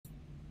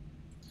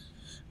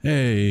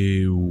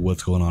Hey,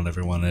 what's going on,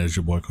 everyone? It's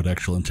your boy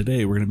Codexual, and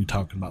today we're going to be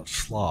talking about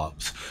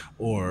slobs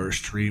or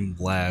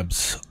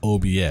StreamLabs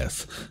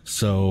OBS.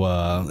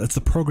 It's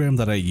the program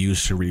that I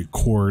use to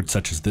record,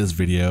 such as this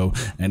video,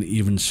 and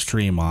even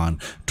stream on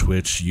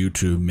Twitch,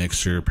 YouTube,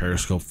 Mixer,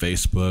 Periscope,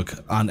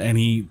 Facebook, on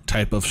any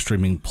type of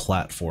streaming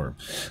platform.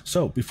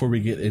 So, before we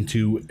get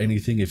into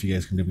anything, if you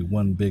guys can do me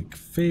one big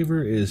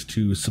favor, is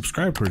to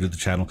subscribe to the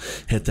channel,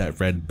 hit that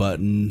red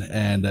button,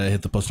 and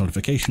hit the post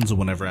notifications. So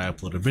whenever I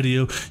upload a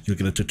video, you'll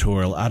get a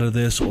tutorial out of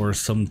this or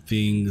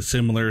something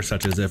similar,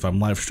 such as if I'm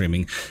live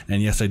streaming.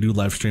 And yes, I do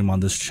live stream on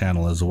this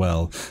channel as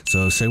well,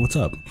 so say what's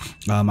up.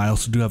 I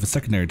also do have a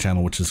secondary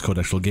channel, which is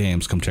Codexual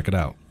Games. Come check it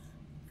out.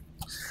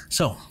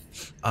 So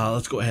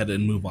let's go ahead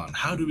and move on.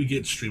 How do we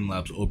get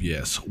StreamLabs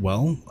OBS?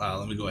 Well,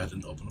 let me go ahead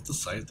and open up the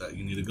site that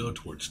you need to go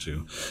towards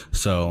to.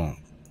 So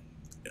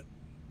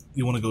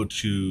you want to go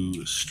to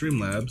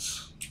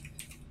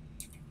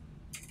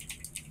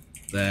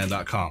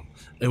StreamLabs.com.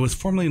 It was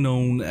formerly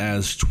known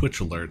as Twitch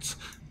Alerts,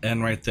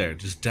 and right there,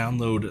 just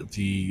download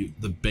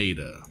the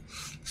beta.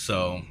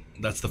 So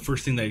that's the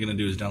first thing that you're going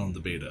to do is download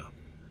the beta.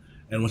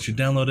 And once you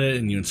download it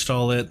and you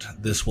install it,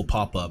 this will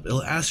pop up.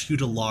 It'll ask you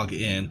to log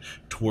in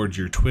towards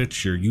your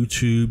Twitch, your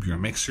YouTube, your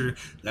Mixer.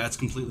 That's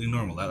completely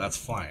normal. That's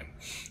fine,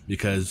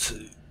 because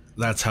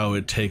that's how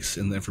it takes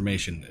in the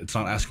information. It's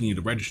not asking you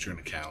to register an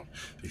account,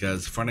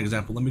 because for an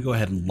example, let me go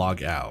ahead and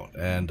log out,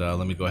 and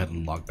let me go ahead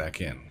and log back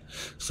in.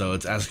 So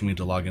it's asking me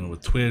to log in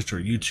with Twitch or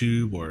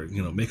YouTube or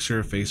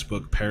Mixer,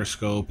 Facebook,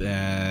 Periscope,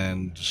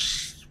 and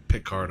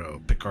Picardo.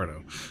 All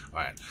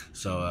right,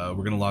 so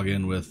we're gonna log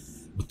in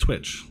with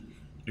Twitch,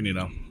 and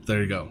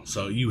there you go.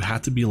 So you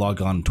have to be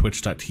logged on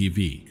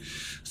twitch.tv.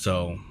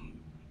 So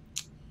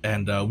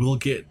we'll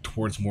get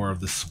towards more of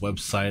this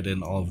website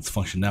and all of its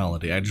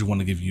functionality. I just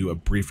want to give you a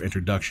brief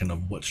introduction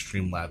of what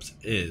StreamLabs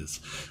is.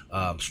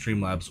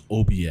 StreamLabs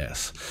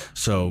OBS.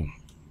 So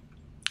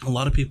a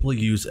lot of people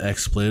use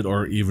XSplit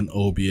or even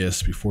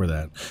OBS before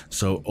that.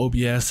 So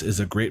OBS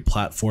is a great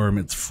platform.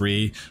 It's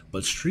free,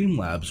 but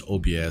StreamLabs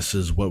OBS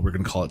is what we're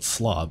going to call it,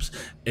 slobs.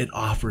 It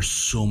offers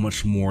so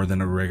much more than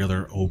a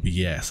regular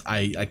OBS.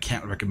 I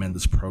can't recommend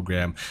this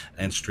program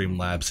and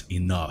StreamLabs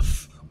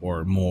enough,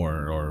 or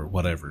more, or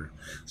whatever.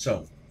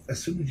 So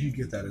as soon as you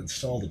get that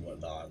installed and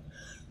whatnot,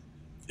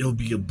 it'll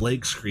be a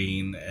blank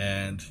screen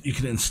and you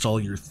can install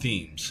your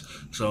themes.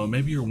 So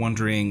maybe you're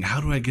wondering,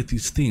 how do I get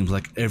these themes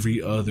like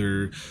every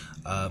other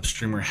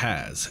streamer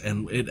has?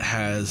 And it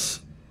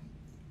has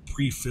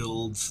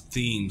pre-filled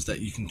themes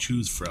that you can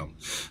choose from.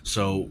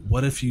 So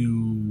what if if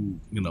you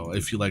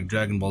like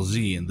Dragon Ball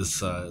Z and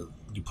this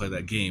you play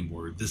that game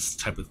where this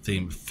type of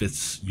theme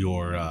fits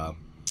your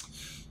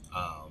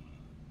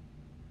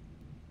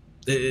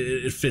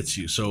it fits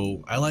you.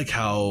 So I like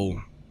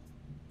how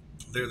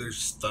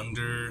there's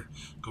thunder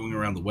going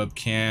around the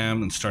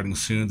webcam, and starting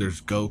soon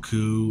there's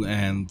Goku,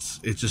 and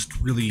it's just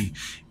really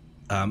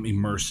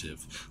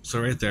immersive.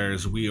 So right there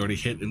is, we already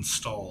hit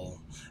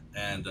install,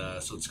 and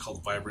so it's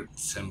called Vibrant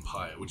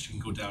Senpai, which you can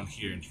go down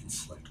here and you can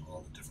select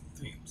all the different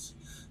themes.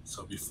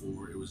 So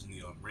before it was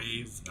Neon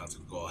Rave, now it's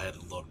going to go ahead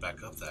and load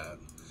back up that,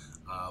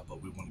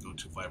 but we want to go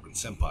to Vibrant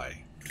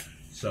Senpai.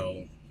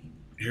 So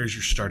here's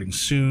your starting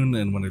soon,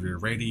 and whenever you're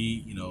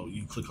ready,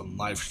 you click on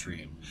live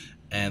stream,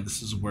 and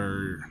this is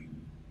where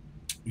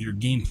your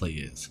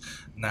gameplay is.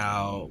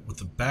 Now with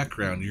the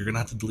background, you're gonna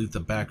have to delete the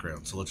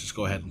background, so let's just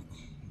go ahead and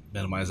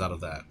minimize out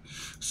of that.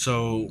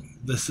 So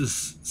this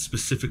is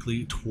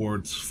specifically for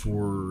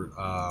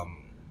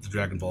the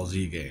Dragon Ball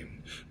Z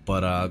game,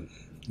 but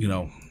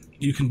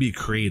you can be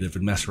creative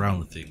and mess around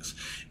with things.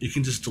 You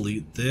can just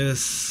delete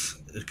this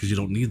because you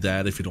don't need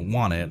that if you don't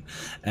want it,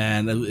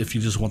 and if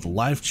you just want the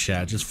live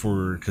chat just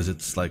because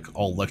it's like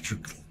all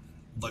electrical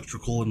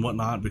and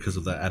whatnot because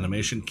of that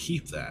animation,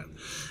 keep that.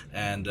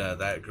 And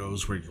that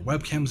goes where your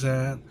webcam's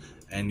at,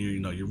 and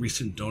your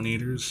recent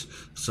donators.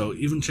 So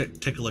even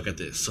take a look at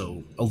this.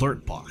 So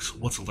alert box.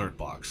 What's alert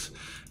box?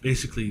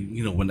 Basically,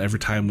 every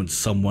time when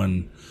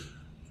someone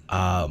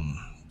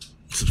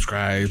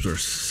subscribes or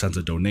sends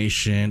a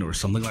donation or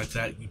something like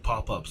that, you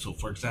pop up. So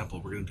for example,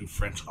 we're gonna do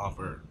French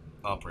operator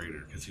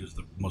because he was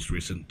the most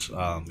recent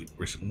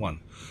one.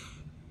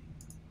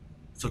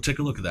 So take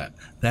a look at that.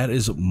 That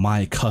is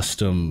my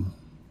custom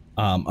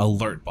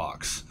alert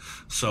box.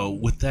 So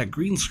with that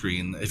green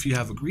screen, if you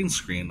have a green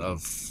screen on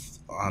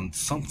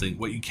something,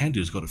 what you can do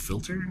is go to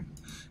filter,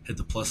 hit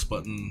the plus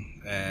button,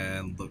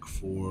 and look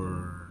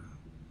for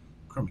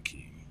chroma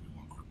key. We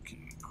want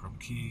chroma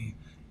key,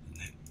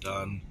 and hit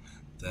done.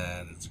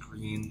 Then it's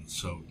green.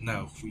 So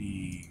now if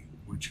we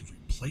were to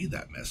replay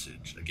that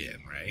message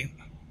again, right?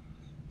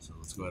 So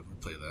let's go ahead and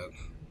replay that.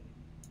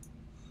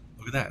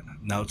 Look at that.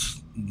 Now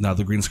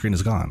the green screen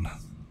is gone.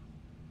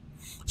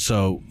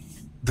 So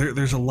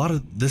there's a lot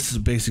of this. Is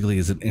basically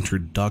is an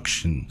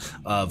introduction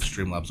of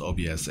StreamLabs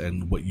OBS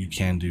and what you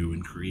can do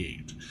and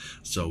create.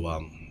 So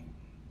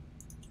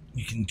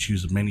you can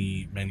choose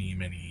many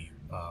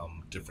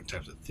different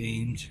types of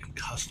themes. You can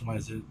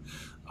customize it,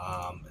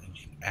 and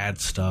you can add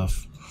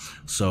stuff.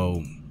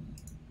 So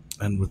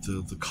And with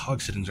the cog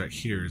settings right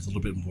here is a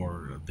little bit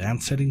more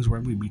advanced settings where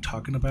I'm going to be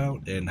talking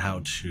about and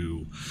how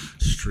to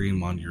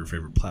stream on your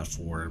favorite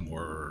platform,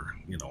 or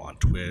on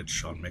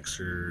Twitch, on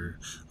Mixer,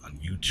 on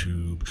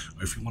YouTube,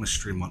 or if you want to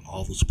stream on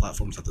all those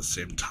platforms at the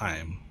same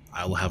time.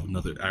 I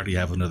already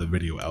have another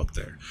video out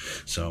there.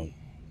 So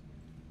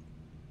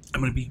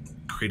I'm going to be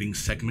creating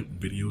segment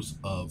videos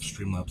of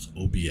StreamLabs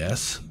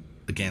OBS.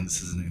 Again,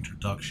 this is an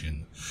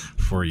introduction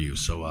for you,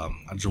 so I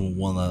just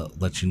want to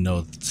let you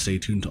know, stay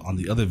tuned on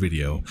the other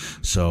video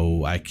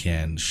so I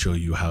can show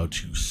you how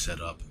to set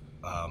up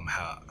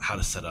how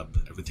to set up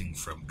everything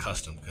from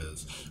custom.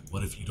 Because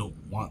what if you don't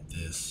want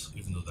this,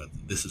 even though that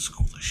this is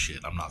cool as shit,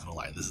 I'm not gonna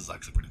lie, this is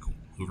actually pretty cool.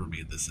 Whoever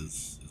made this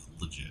is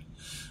legit.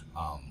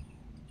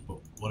 But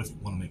what if you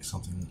want to make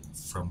something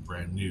from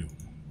brand new,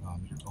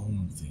 your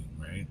own thing,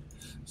 right?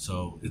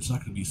 So it's not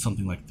going to be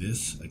something like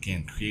this.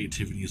 Again,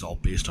 creativity is all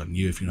based on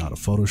you. If you know how to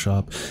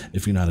Photoshop,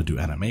 if you know how to do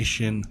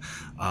animation,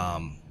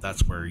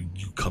 that's where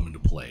you come into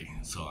play.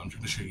 So I'm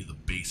going to show you the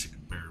basic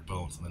bare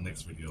bones in the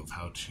next video of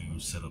how to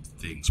set up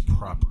things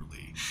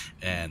properly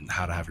and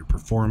how to have your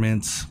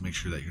performance, make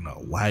sure that you're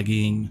not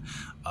lagging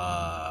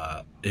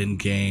in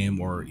game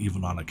or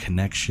even on a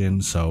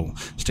connection. So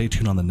stay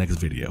tuned on the next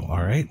video.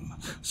 All right,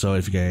 so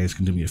if you guys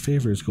can do me a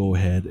favor, is go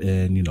ahead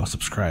and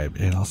subscribe,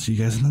 and I'll see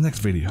you guys in the next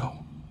video.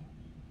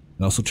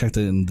 And also check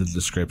that in the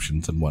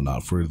descriptions and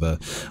whatnot for the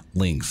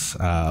links.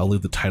 I'll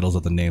leave the titles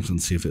of the names and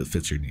see if it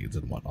fits your needs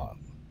and whatnot.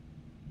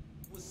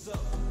 What's up?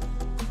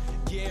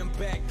 Yeah, I'm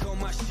back on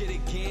my shit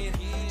again.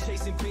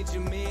 Chasing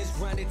Benjamins,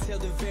 grinding till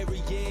the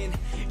very end.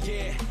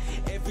 Yeah,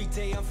 every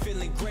day I'm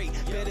feeling great,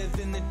 better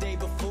than the day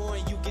before,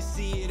 and you can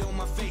see it on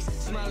my face.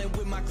 Smiling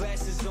with my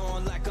glasses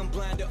on, like I'm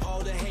blind to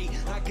all the hate.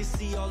 I can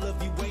see all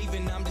of you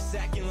waving, I'm just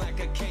acting like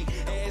I can't.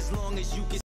 As long as you can